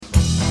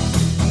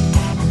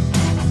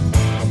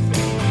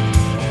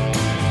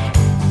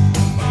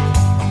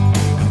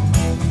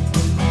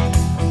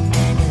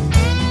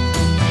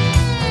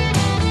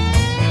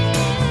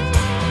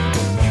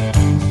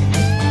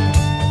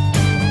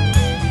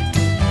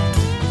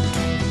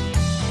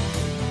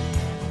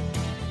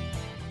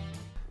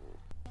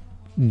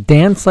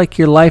Dance like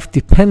your life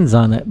depends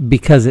on it,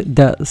 because it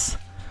does.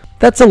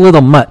 That's a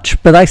little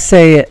much, but I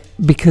say it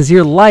because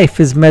your life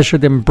is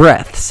measured in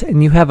breaths,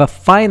 and you have a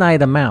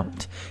finite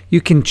amount.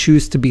 You can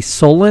choose to be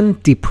sullen,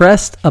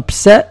 depressed,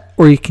 upset,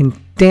 or you can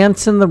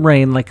dance in the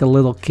rain like a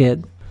little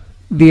kid.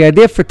 The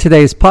idea for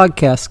today's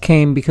podcast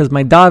came because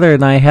my daughter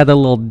and I had a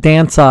little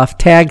dance-off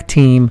tag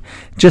team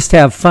just to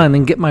have fun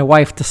and get my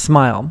wife to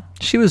smile.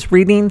 She was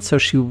reading, so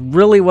she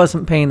really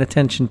wasn't paying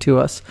attention to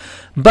us.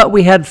 But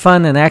we had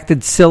fun and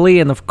acted silly,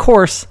 and of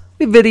course,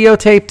 we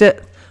videotaped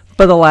it.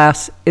 But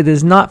alas, it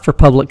is not for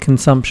public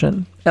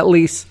consumption. At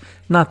least,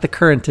 not the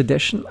current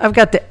edition. I've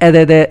got to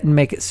edit it and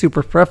make it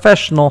super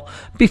professional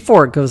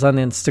before it goes on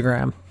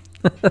Instagram.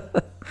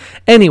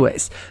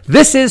 Anyways,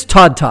 this is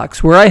Todd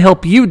Talks, where I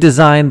help you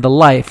design the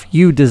life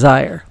you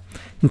desire.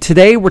 And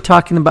today we're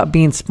talking about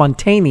being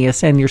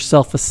spontaneous and your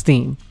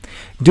self-esteem,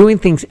 doing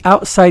things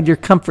outside your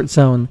comfort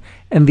zone,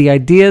 and the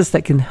ideas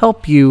that can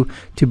help you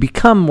to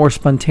become more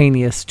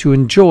spontaneous, to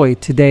enjoy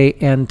today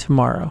and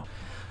tomorrow.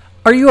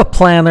 Are you a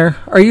planner?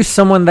 Are you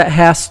someone that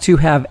has to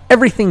have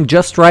everything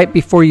just right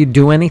before you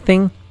do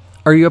anything?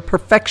 Are you a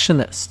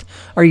perfectionist?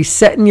 Are you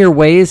set in your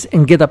ways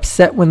and get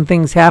upset when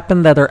things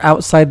happen that are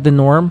outside the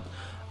norm?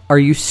 Are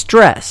you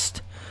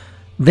stressed?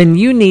 Then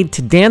you need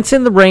to dance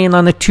in the rain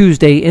on a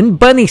Tuesday in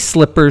bunny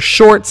slippers,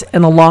 shorts,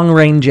 and a long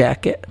rain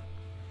jacket.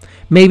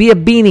 Maybe a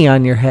beanie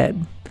on your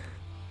head.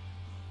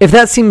 If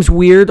that seems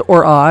weird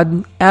or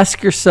odd,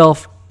 ask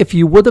yourself if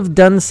you would have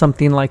done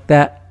something like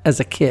that as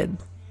a kid.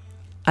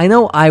 I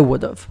know I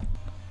would have.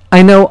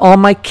 I know all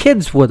my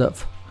kids would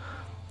have.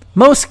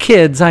 Most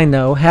kids I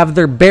know have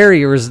their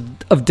barriers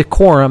of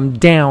decorum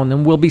down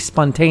and will be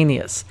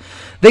spontaneous.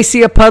 They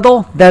see a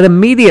puddle, that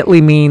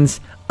immediately means,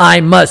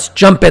 I must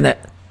jump in it.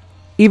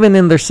 Even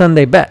in their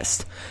Sunday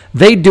best.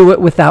 They do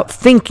it without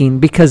thinking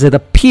because it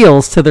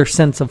appeals to their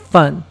sense of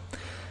fun.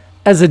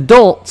 As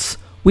adults,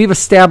 we've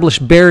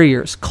established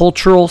barriers,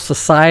 cultural,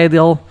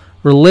 societal,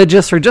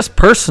 religious, or just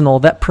personal,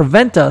 that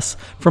prevent us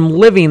from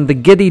living the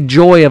giddy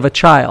joy of a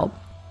child.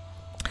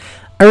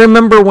 I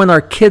remember when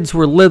our kids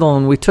were little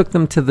and we took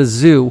them to the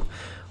zoo,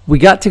 we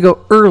got to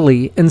go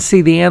early and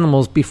see the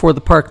animals before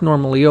the park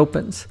normally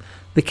opens.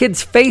 The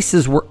kids'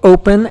 faces were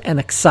open and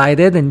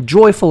excited and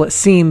joyful at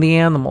seeing the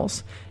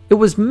animals. It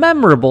was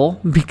memorable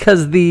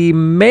because the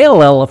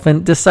male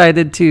elephant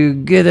decided to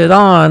get it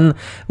on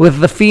with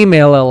the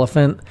female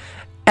elephant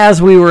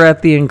as we were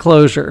at the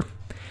enclosure.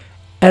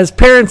 As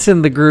parents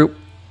in the group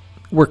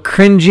were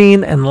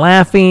cringing and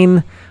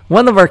laughing,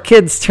 one of our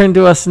kids turned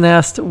to us and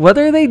asked, "What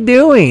are they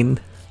doing?"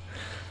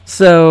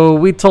 So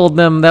we told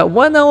them that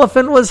one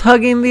elephant was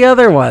hugging the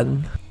other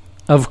one.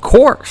 Of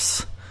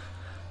course.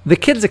 The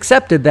kids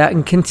accepted that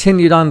and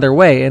continued on their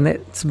way, and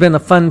it's been a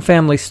fun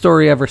family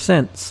story ever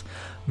since.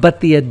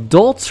 But the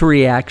adults'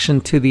 reaction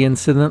to the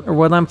incident are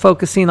what I'm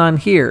focusing on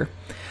here.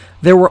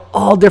 There were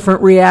all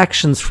different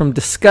reactions, from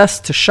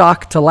disgust to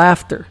shock to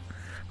laughter.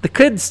 The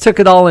kids took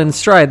it all in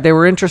stride. They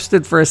were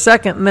interested for a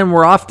second and then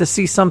were off to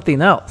see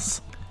something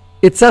else.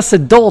 It's us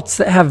adults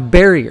that have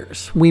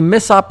barriers. We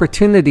miss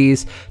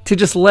opportunities to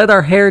just let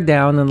our hair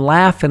down and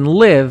laugh and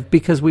live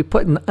because we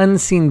put an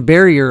unseen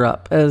barrier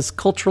up as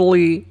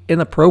culturally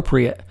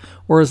inappropriate.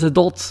 Or as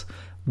adults,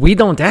 we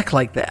don't act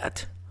like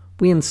that.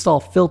 We install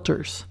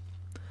filters.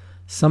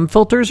 Some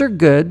filters are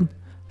good.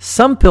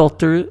 Some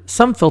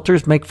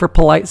filters make for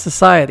polite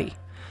society.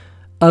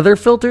 Other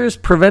filters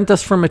prevent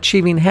us from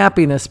achieving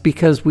happiness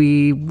because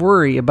we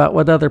worry about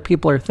what other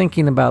people are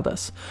thinking about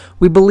us.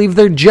 We believe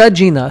they're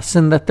judging us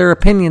and that their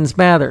opinions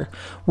matter.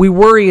 We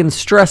worry and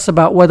stress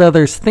about what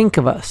others think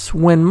of us,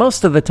 when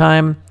most of the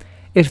time,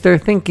 if they're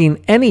thinking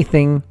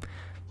anything,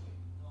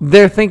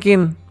 they're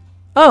thinking,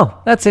 "Oh,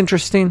 that's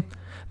interesting."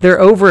 They're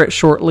over it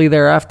shortly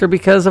thereafter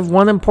because of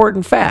one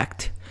important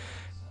fact.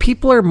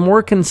 People are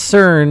more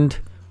concerned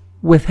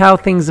with how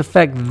things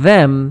affect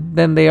them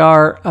than they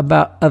are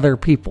about other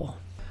people.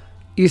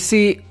 You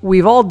see,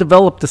 we've all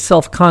developed a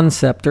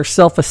self-concept or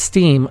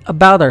self-esteem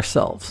about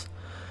ourselves.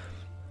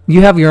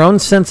 You have your own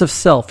sense of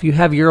self. You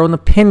have your own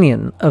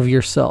opinion of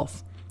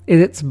yourself.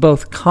 It's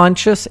both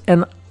conscious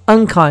and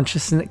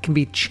unconscious, and it can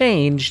be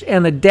changed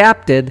and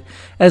adapted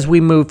as we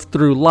move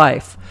through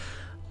life.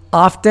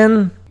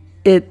 Often,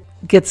 it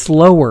gets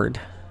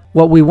lowered.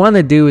 What we want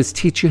to do is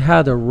teach you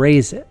how to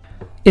raise it.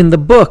 In the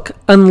book,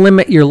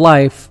 Unlimit Your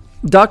Life,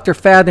 Dr.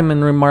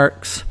 Fadiman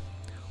remarks,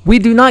 "We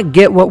do not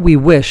get what we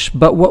wish,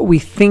 but what we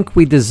think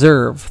we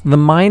deserve. The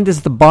mind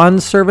is the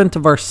bondservant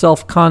of our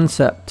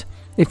self-concept.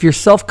 If your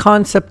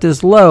self-concept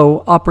is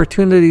low,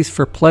 opportunities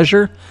for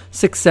pleasure,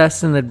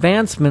 success, and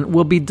advancement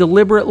will be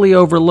deliberately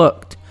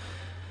overlooked.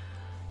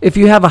 If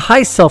you have a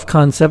high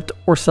self-concept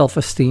or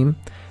self-esteem,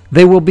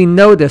 they will be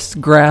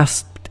noticed,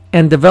 grasped,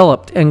 and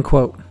developed," end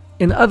quote.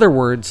 In other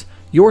words,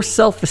 your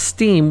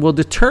self-esteem will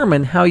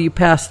determine how you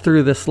pass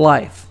through this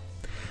life.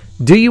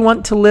 Do you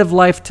want to live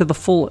life to the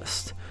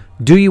fullest?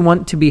 Do you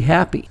want to be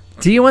happy?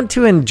 Do you want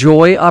to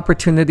enjoy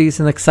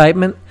opportunities and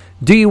excitement?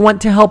 Do you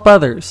want to help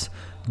others?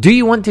 Do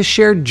you want to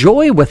share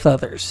joy with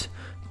others?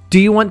 Do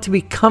you want to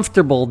be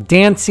comfortable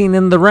dancing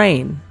in the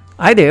rain?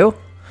 I do.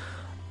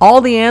 All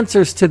the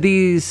answers to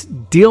these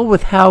deal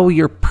with how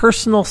your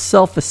personal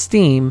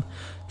self-esteem,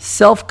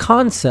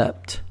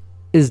 self-concept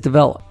is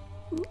developed.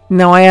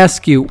 Now I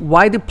ask you,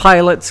 why do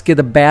pilots get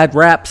a bad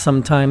rap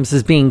sometimes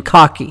as being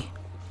cocky?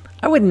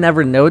 I would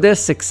never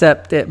notice,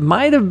 except it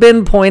might have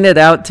been pointed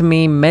out to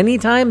me many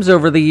times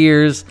over the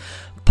years,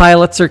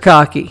 pilots are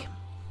cocky.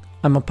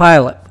 I'm a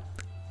pilot.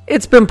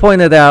 It's been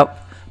pointed out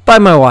by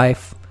my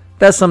wife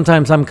that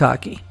sometimes I'm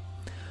cocky.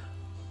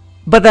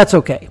 But that's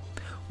okay.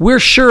 We're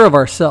sure of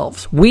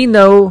ourselves. We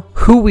know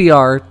who we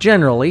are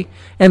generally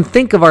and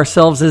think of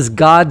ourselves as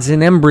gods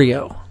in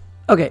embryo.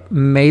 Okay,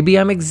 maybe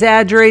I'm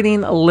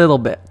exaggerating a little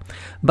bit,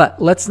 but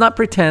let's not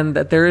pretend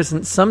that there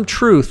isn't some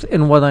truth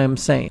in what I'm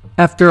saying.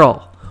 After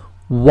all,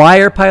 why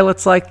are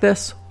pilots like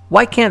this?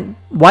 Why can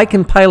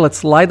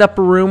pilots light up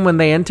a room when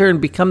they enter and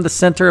become the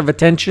center of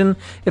attention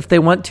if they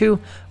want to?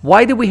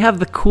 Why do we have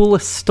the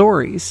coolest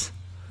stories?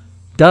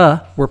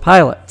 Duh, we're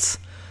pilots.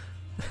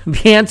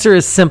 The answer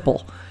is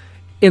simple.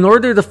 In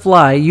order to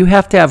fly, you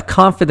have to have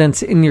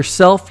confidence in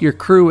yourself, your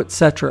crew,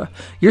 etc.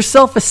 Your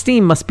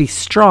self-esteem must be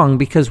strong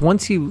because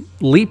once you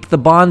leap the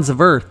bonds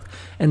of Earth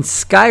and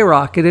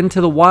skyrocket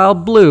into the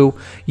wild blue,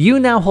 you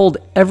now hold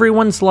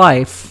everyone's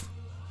life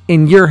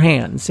in your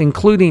hands,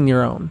 including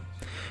your own.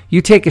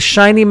 You take a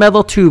shiny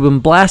metal tube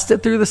and blast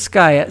it through the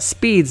sky at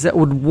speeds that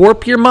would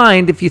warp your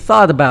mind if you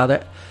thought about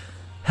it,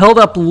 held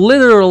up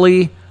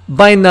literally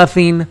by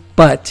nothing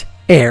but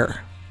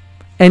air.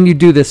 And you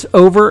do this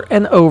over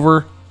and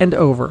over and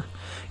over.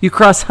 You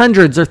cross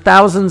hundreds or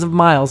thousands of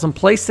miles and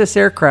place this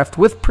aircraft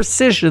with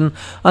precision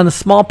on a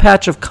small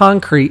patch of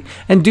concrete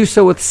and do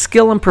so with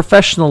skill and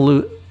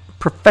professionalism.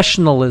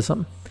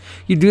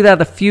 You do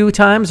that a few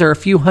times or a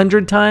few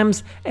hundred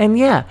times, and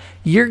yeah,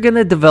 you're going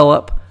to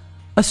develop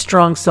a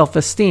strong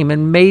self-esteem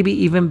and maybe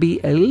even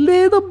be a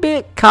little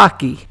bit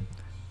cocky.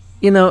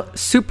 You know,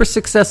 super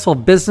successful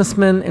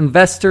businessmen,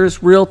 investors,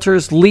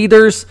 realtors,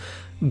 leaders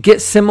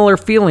get similar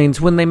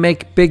feelings when they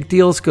make big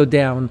deals go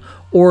down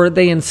or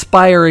they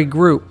inspire a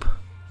group.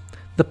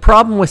 The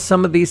problem with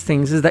some of these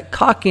things is that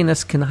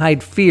cockiness can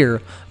hide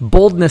fear,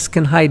 boldness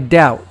can hide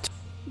doubt.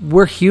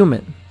 We're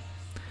human.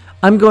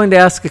 I'm going to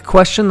ask a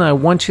question and I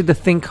want you to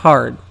think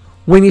hard.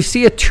 When you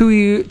see a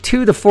 2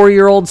 to 4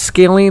 year old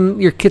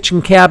scaling your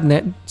kitchen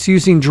cabinet,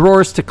 using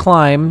drawers to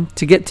climb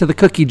to get to the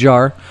cookie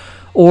jar,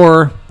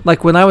 or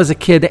like when I was a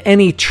kid,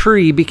 any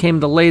tree became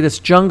the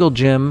latest jungle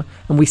gym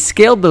and we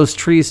scaled those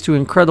trees to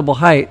incredible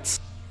heights,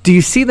 do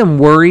you see them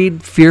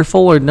worried,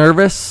 fearful, or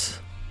nervous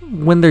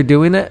when they're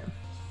doing it?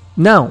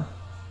 No,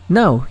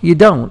 you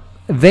don't.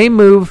 They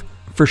move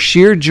for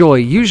sheer joy,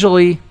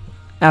 usually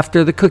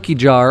after the cookie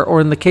jar,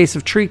 or in the case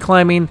of tree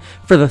climbing,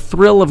 for the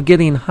thrill of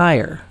getting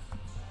higher.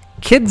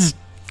 Kids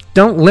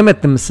don't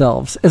limit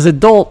themselves. As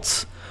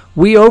adults,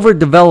 we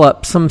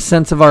overdevelop some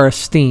sense of our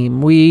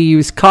esteem. We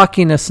use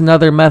cockiness and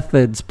other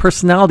methods,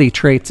 personality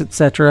traits,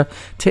 etc.,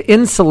 to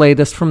insulate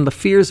us from the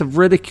fears of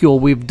ridicule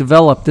we've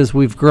developed as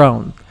we've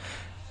grown.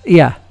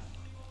 Yeah,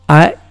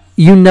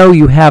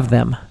 you have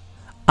them.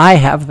 I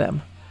have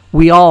them.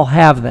 We all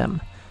have them.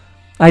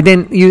 I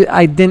didn't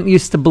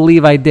used to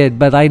believe I did,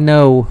 but I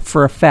know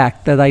for a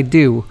fact that I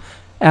do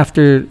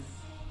after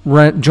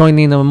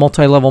joining a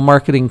multi-level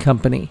marketing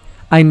company.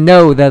 I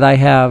know that I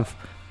have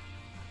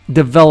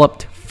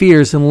developed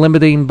fears and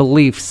limiting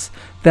beliefs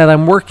that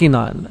I'm working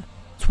on.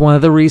 It's one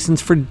of the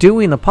reasons for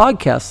doing a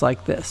podcast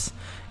like this,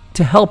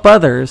 to help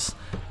others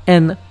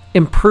and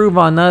improve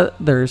on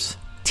others,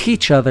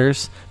 teach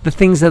others the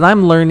things that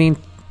I'm learning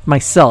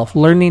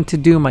to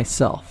do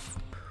myself.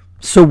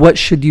 So what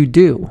should you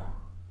do?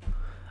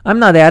 I'm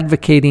not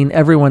advocating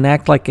everyone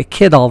act like a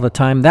kid all the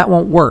time. That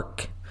won't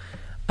work.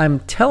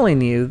 I'm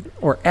telling you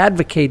or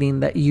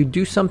advocating that you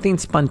do something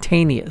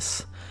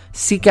spontaneous.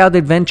 Seek out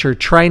adventure,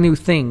 try new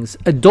things,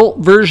 adult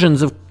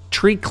versions of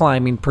tree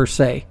climbing per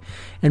se.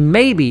 And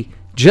maybe,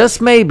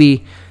 just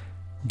maybe,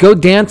 go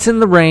dance in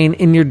the rain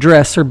in your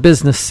dress or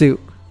business suit.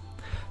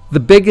 The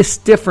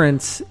biggest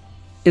difference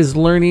is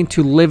learning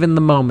to live in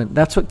the moment.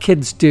 That's what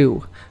kids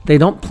do. They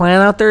don't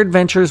plan out their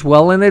adventures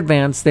well in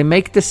advance. They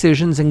make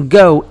decisions and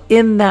go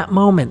in that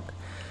moment.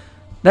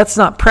 That's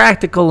not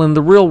practical in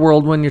the real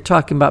world when you're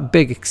talking about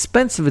big,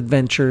 expensive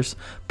adventures,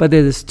 but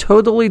it is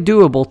totally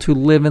doable to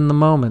live in the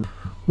moment.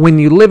 When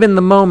you live in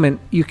the moment,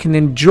 you can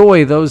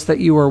enjoy those that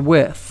you are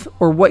with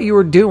or what you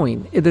are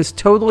doing. It is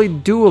totally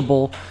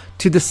doable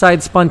to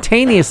decide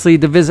spontaneously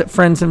to visit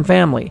friends and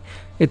family.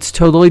 It's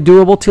totally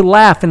doable to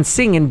laugh and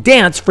sing and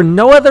dance for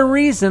no other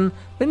reason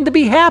than to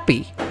be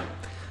happy.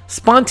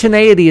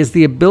 Spontaneity is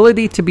the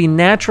ability to be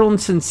natural and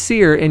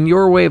sincere in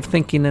your way of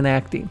thinking and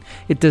acting.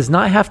 It does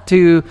not have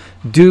to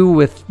do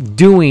with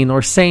doing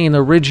or saying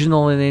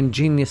original and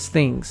ingenious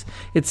things.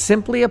 It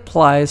simply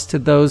applies to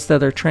those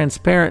that are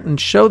transparent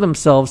and show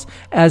themselves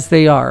as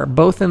they are,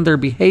 both in their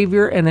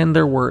behavior and in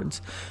their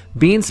words.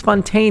 Being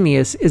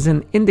spontaneous is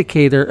an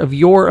indicator of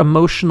your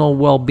emotional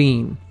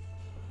well-being.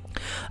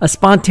 A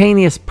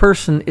spontaneous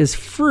person is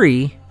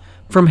free,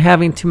 from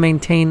having to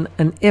maintain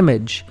an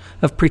image,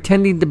 of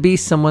pretending to be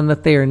someone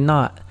that they are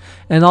not,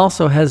 and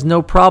also has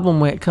no problem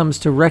when it comes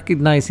to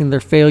recognizing their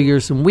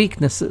failures and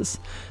weaknesses.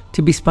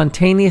 To be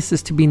spontaneous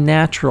is to be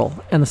natural,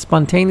 and a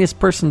spontaneous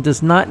person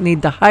does not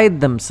need to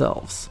hide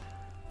themselves.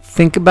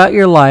 Think about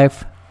your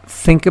life,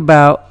 think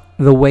about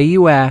the way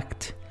you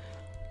act,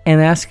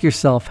 and ask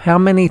yourself, how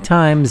many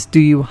times do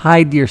you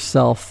hide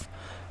yourself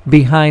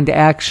behind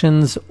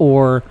actions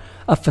or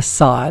a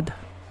facade?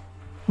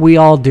 We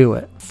all do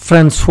it.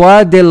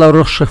 Francois de la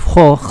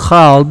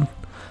Rochefoucauld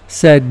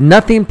said,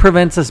 "Nothing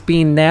prevents us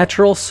being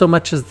natural so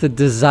much as the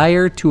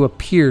desire to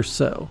appear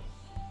so."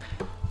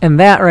 And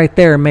that right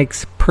there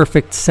makes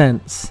perfect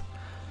sense.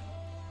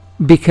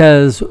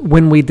 Because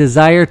when we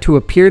desire to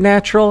appear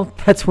natural,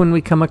 that's when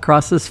we come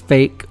across as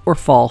fake or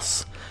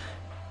false.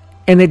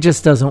 And it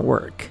just doesn't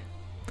work.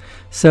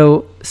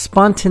 So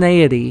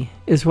spontaneity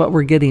is what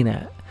we're getting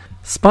at.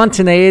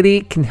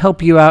 Spontaneity can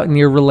help you out in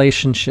your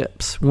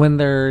relationships. When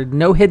there are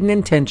no hidden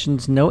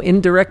intentions, no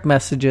indirect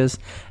messages,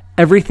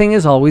 everything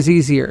is always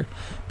easier.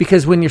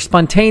 Because when you're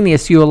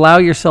spontaneous, you allow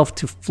yourself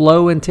to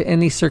flow into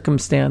any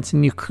circumstance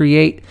and you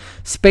create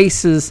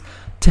spaces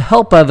to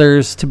help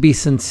others to be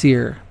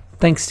sincere,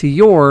 thanks to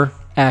your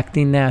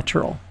acting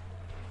natural.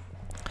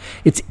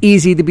 It's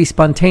easy to be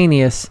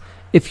spontaneous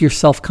if you're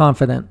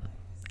self-confident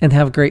and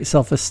have great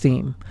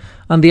self-esteem.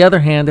 On the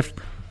other hand, if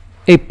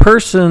a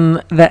person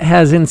that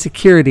has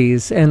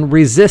insecurities and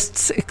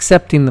resists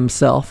accepting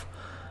themselves,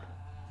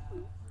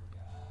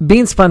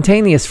 being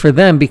spontaneous for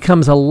them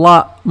becomes a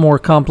lot more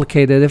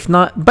complicated,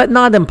 but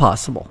not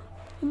impossible.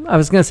 I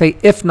was going to say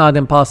if not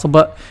impossible,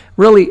 but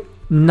really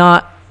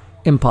not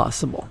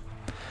impossible.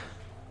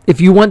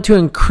 If you want to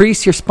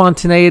increase your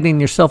spontaneity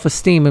and your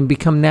self-esteem and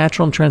become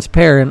natural and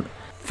transparent,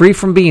 free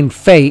from being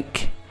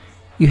fake,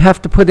 you have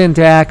to put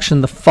into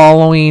action the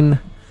following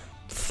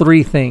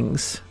 3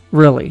 things,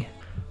 really.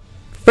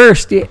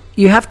 First,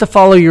 you have to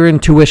follow your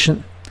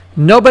intuition.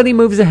 Nobody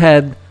moves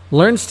ahead,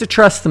 learns to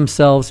trust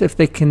themselves if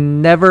they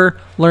can never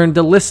learn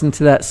to listen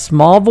to that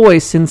small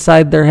voice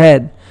inside their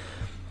head.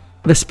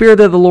 The Spirit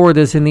of the Lord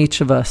is in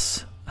each of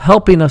us,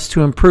 helping us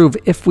to improve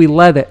if we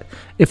let it.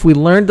 If we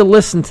learn to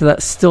listen to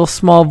that still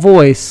small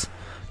voice,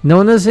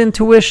 known as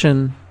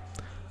intuition,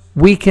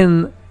 we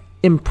can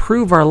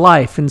improve our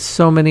life in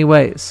so many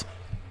ways.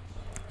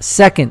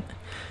 Second,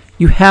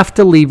 you have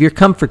to leave your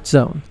comfort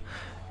zone.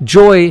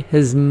 Joy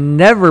has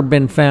never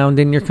been found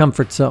in your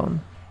comfort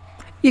zone.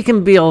 You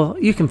can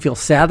feel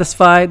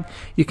satisfied,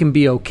 you can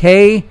be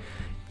okay,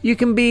 you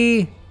can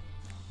be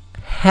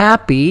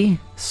happy,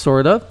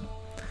 sort of.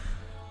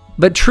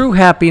 But true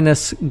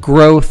happiness,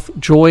 growth,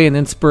 joy, and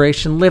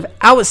inspiration live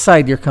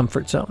outside your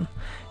comfort zone.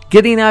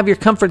 Getting out of your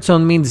comfort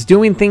zone means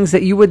doing things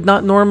that you would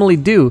not normally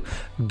do.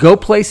 Go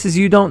places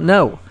you don't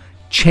know.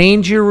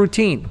 Change your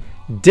routine.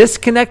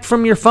 Disconnect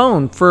from your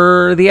phone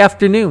for the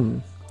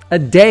afternoon, a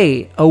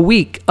day, a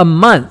week, a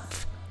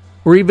month,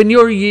 or even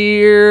your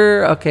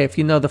year. Okay, if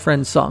you know the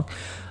Friends song.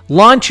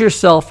 Launch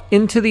yourself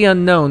into the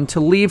unknown to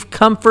leave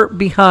comfort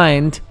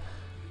behind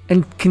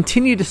and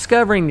continue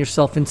discovering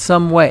yourself in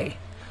some way,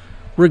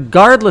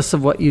 regardless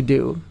of what you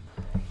do.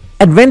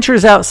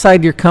 Adventures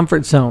outside your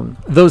comfort zone,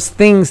 those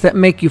things that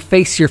make you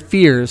face your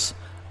fears,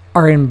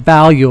 are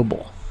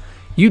invaluable.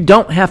 You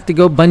don't have to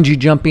go bungee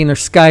jumping or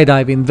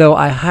skydiving, though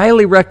I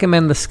highly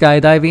recommend the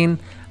skydiving.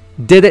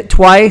 Did it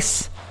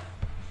twice.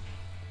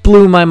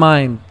 Blew my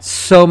mind.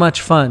 So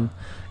much fun.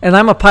 And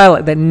I'm a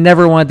pilot that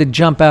never wanted to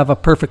jump out of a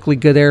perfectly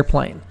good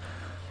airplane.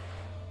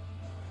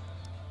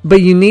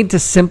 But you need to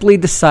simply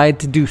decide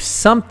to do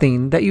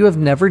something that you have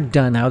never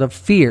done out of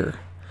fear.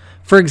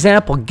 For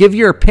example, give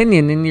your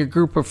opinion in your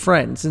group of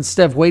friends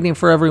instead of waiting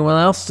for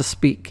everyone else to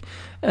speak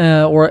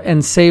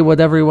and say what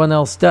everyone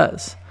else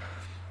does.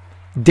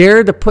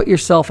 Dare to put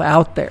yourself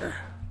out there.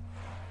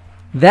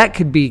 That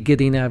could be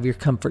getting out of your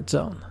comfort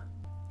zone.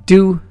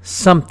 Do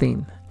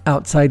something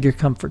outside your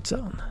comfort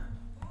zone.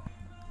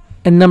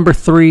 And number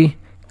 3,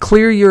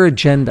 clear your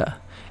agenda.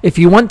 If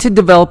you want to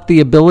develop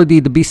the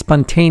ability to be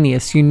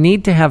spontaneous, you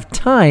need to have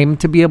time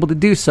to be able to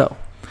do so.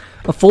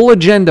 A full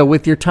agenda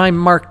with your time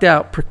marked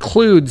out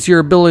precludes your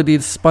ability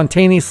to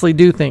spontaneously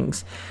do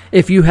things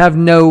if you have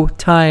no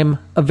time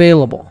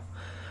available.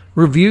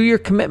 Review your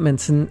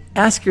commitments and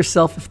ask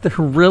yourself if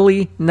they're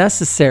really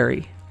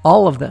necessary,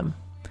 all of them.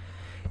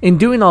 In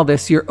doing all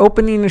this, you're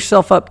opening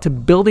yourself up to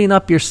building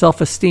up your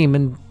self-esteem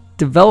and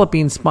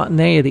developing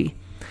spontaneity.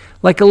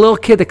 Like a little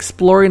kid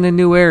exploring a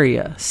new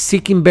area,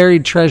 seeking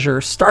buried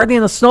treasure,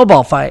 starting a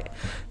snowball fight.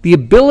 The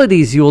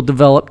abilities you will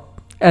develop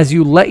as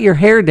you let your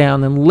hair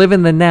down and live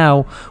in the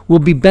now will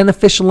be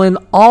beneficial in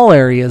all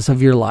areas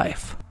of your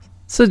life.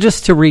 So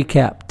just to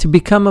recap, to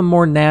become a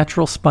more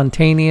natural,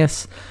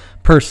 spontaneous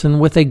person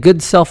with a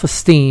good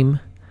self-esteem,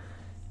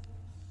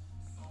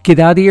 get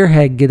out of your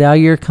head, get out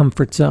of your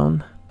comfort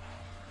zone.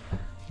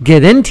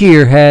 Get into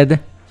your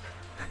head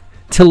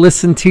to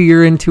listen to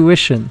your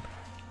intuition.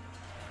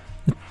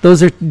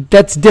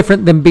 That's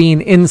different than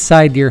being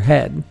inside your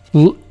head.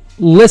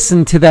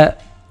 Listen to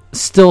that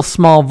still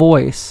small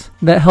voice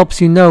that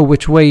helps you know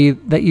which way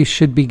that you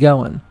should be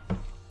going.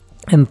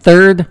 And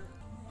third,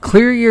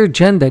 clear your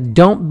agenda.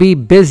 Don't be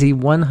busy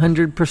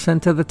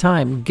 100% of the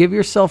time. Give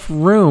yourself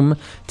room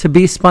to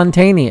be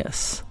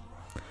spontaneous.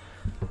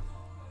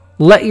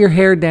 Let your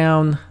hair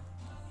down.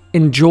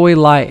 Enjoy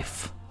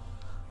life.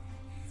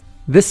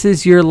 This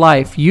is your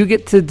life. You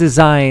get to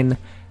design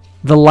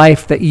the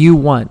life that you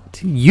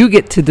want. You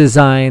get to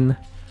design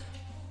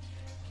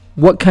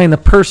what kind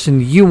of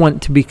person you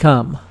want to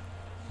become.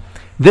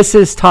 This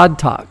is Todd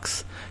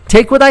Talks.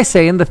 Take what I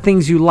say and the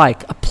things you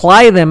like,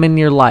 apply them in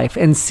your life,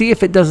 and see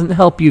if it doesn't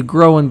help you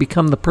grow and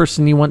become the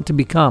person you want to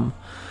become.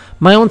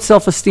 My own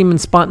self-esteem and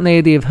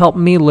spontaneity have helped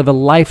me live a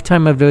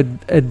lifetime of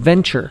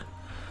adventure.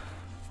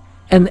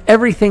 And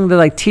everything that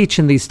I teach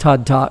in these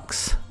Todd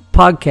Talks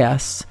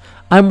podcasts,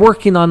 I'm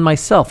working on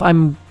myself.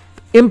 I'm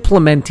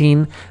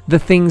implementing the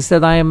things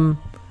that I'm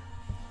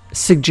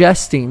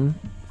suggesting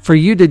for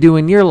you to do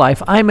in your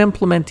life. I'm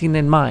implementing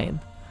in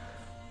mine.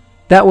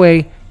 That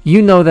way,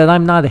 you know that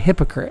I'm not a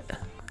hypocrite.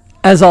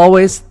 As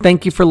always,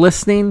 thank you for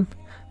listening.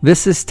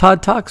 This is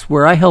Todd Talks,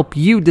 where I help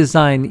you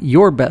design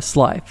your best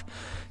life.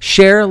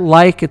 Share,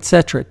 like,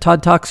 etc.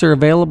 Todd Talks are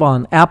available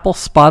on Apple,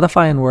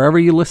 Spotify, and wherever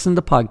you listen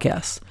to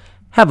podcasts.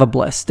 Have a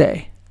blessed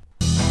day.